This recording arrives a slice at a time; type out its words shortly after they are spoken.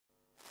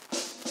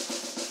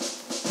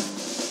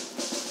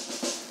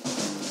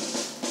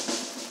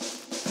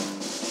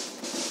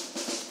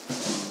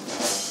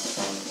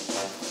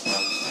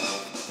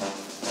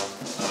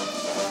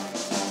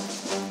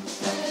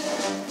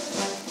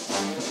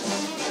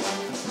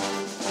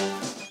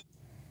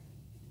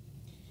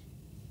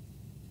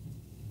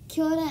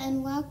Kia ora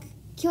and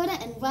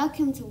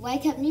welcome to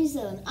Wake Up New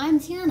Zealand. I'm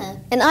Tiana.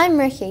 And I'm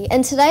Ricky.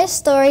 In today's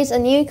stories, a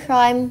new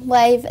crime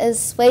wave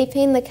is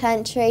sweeping the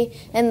country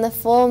in the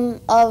form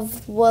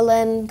of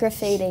woolen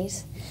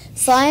graffitis.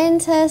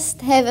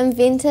 Scientists have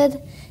invented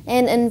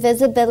an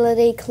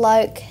invisibility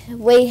cloak.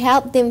 We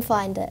helped them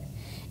find it.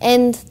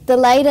 And the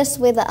latest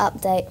weather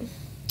update.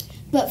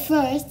 But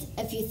first,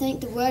 if you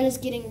think the world is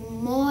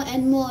getting more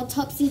and more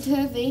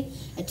topsy-turvy,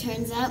 it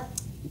turns out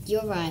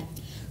you're right.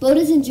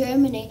 Builders in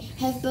Germany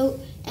have built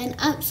an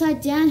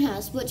upside-down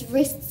house which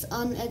rests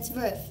on its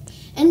roof.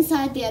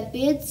 Inside there are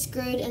beds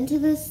screwed into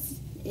the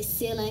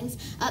ceilings,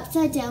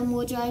 upside-down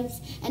wardrobes,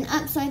 an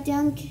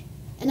upside-down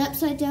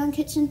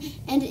kitchen,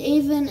 and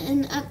even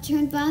an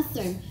upturned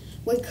bathroom.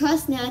 We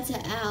cross now to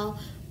our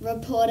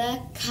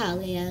reporter,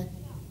 Kalia.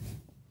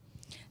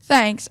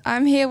 Thanks.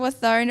 I'm here with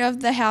the owner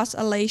of the house,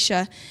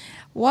 Alicia.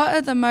 What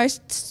are the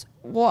most...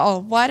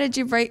 why did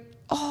you break...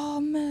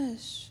 Oh,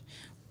 miss.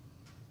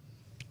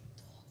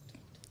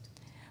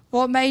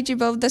 What made you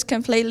build this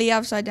completely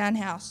upside-down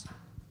house?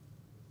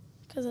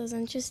 Because it was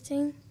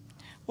interesting.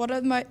 What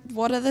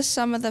are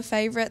some of the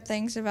favourite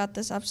things about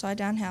this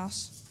upside-down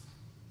house?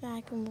 That I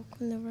can walk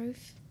on the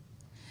roof.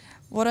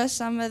 What are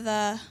some of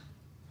the...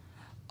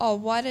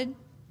 what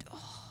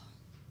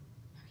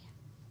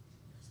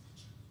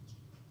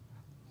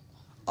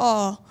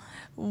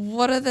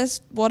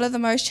are the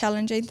most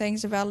challenging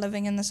things about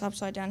living in this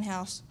upside-down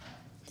house?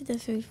 The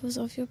food was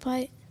off your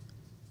plate.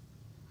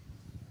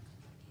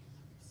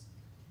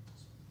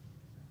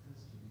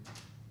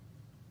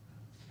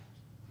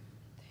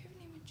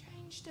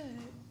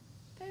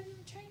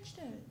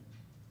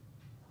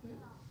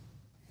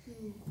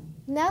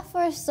 Now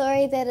for a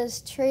story that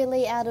is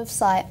truly out of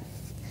sight.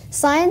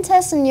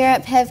 Scientists in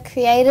Europe have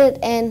created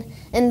an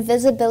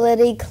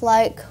invisibility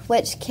cloak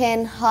which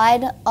can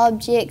hide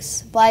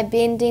objects by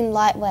bending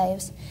light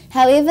waves.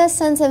 However,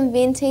 since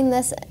inventing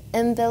this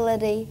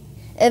invisibility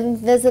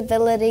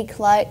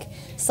cloak,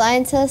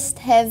 scientists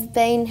have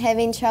been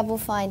having trouble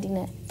finding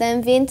it. The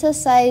inventor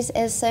says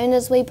as soon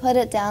as we put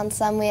it down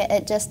somewhere,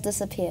 it just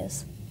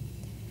disappears.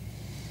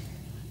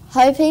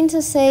 Hoping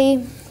to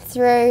see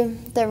through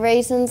the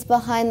reasons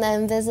behind the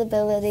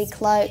invisibility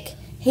cloak,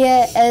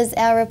 here is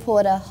our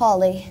reporter,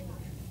 Holly.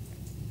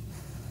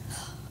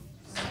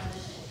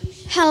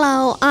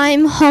 Hello,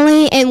 I'm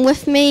Holly, and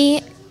with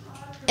me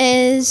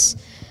is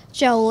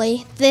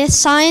Jolie, the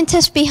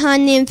scientist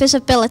behind the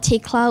invisibility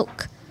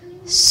cloak.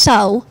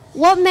 So,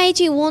 what made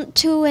you want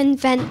to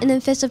invent an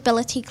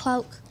invisibility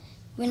cloak?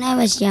 When I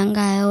was younger,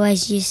 I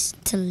always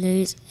used to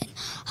lose and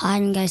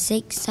hide and go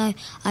seek, so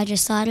I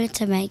decided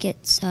to make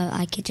it so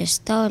I could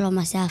just throw it on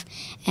myself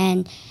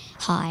and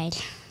hide.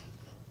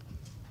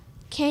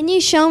 Can you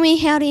show me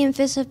how the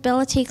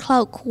invisibility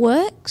cloak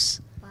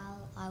works?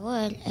 Well, I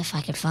would if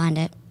I could find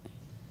it.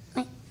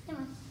 Wait, come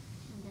on.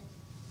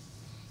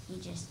 You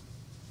just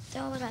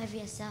throw it over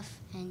yourself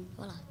and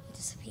voila, it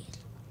disappeared.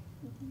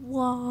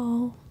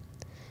 Whoa.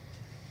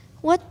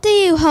 What do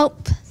you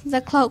hope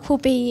the cloak will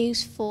be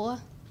used for?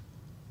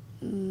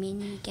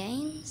 Mini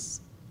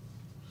games?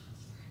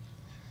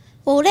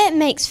 Well, that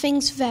makes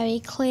things very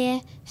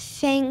clear.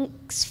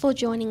 Thanks for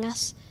joining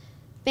us.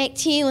 Back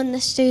to you in the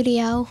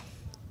studio.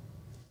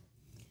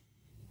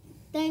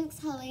 Thanks,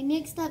 Holly.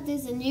 Next up,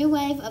 there's a new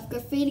wave of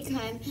graffiti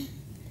crime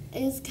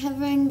is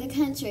covering the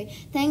country.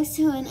 Thanks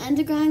to an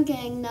underground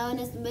gang known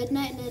as the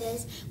Midight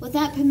Knittaz,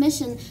 without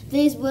permission,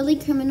 these woolly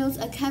criminals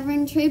are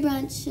covering tree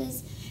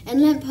branches and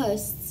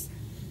lampposts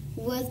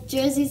with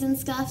jerseys and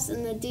scarves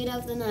in the dead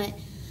of the night.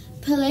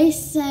 Police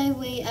say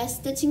we are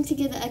stitching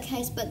together a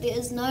case, but there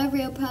is no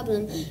real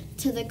problem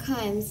to the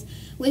crimes.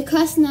 We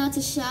cross now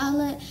to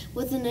Charlotte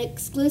with an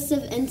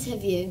exclusive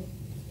interview.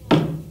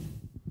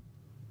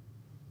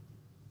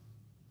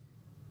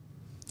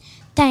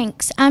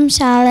 Thanks, I'm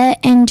Charlotte,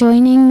 and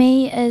joining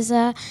me is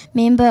a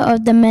member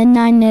of the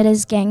Midight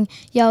Knittaz gang,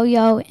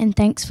 Yo, and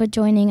thanks for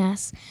joining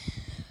us.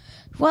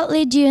 What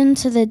led you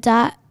into the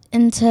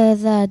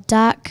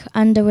dark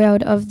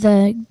underworld of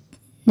the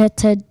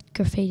knitted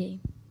graffiti?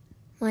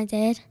 My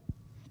dad.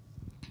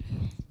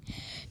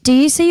 Do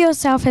you see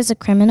yourself as a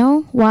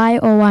criminal? Why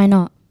or why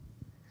not?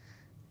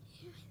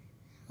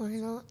 Why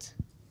not?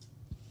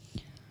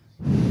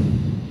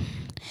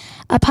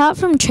 Apart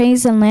from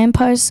trees and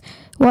lampposts,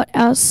 what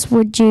else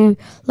would you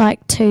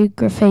like to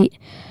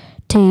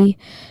graffiti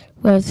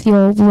with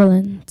your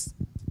woolens?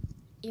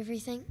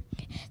 Everything.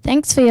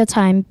 Thanks for your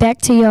time. Back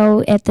to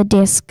you at the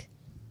desk.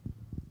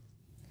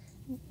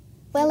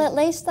 Well, at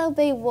least they'll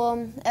be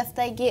warm if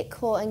they get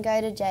caught and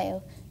go to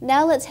jail.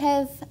 Now let's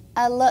have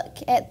a look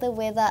at the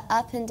weather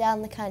up and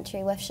down the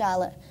country with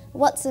Charlotte.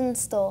 What's in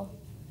store?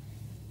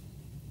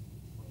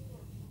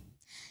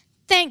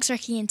 Thanks,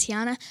 Ricky and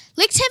Tiana.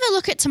 Let's have a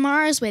look at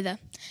tomorrow's weather.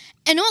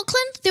 In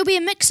Auckland, there'll be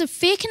a mix of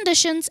fair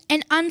conditions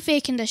and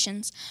unfair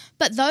conditions,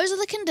 but those are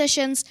the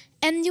conditions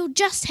and you'll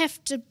just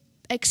have to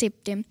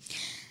accept them.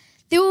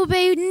 There will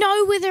be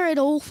no weather at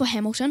all for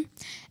Hamilton.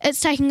 It's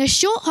taking a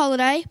short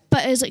holiday,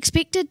 but is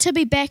expected to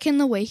be back in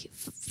the week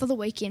for the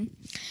weekend.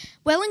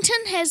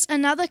 Wellington has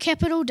another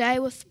capital day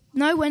with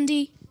no wind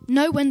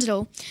at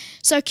all.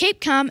 So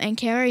keep calm and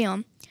carry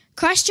on.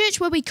 Christchurch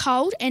will be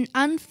cold and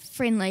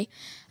unfriendly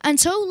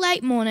until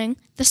late morning.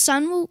 The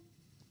sun will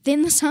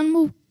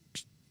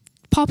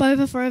pop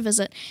over for a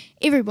visit.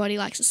 Everybody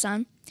likes the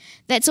sun.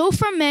 That's all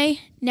from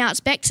me. Now it's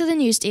back to the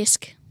news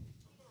desk.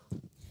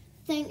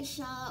 Thanks,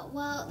 Shah.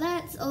 Well,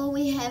 that's all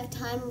we have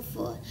time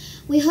for.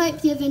 We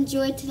hope you've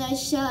enjoyed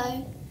today's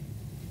show.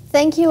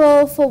 Thank you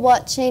all for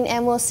watching,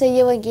 and we'll see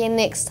you again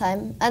next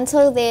time.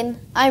 Until then,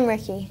 I'm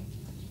Ricky.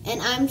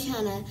 And I'm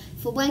Chana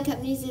for Wake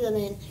Up New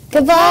Zealand.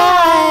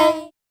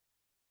 Goodbye!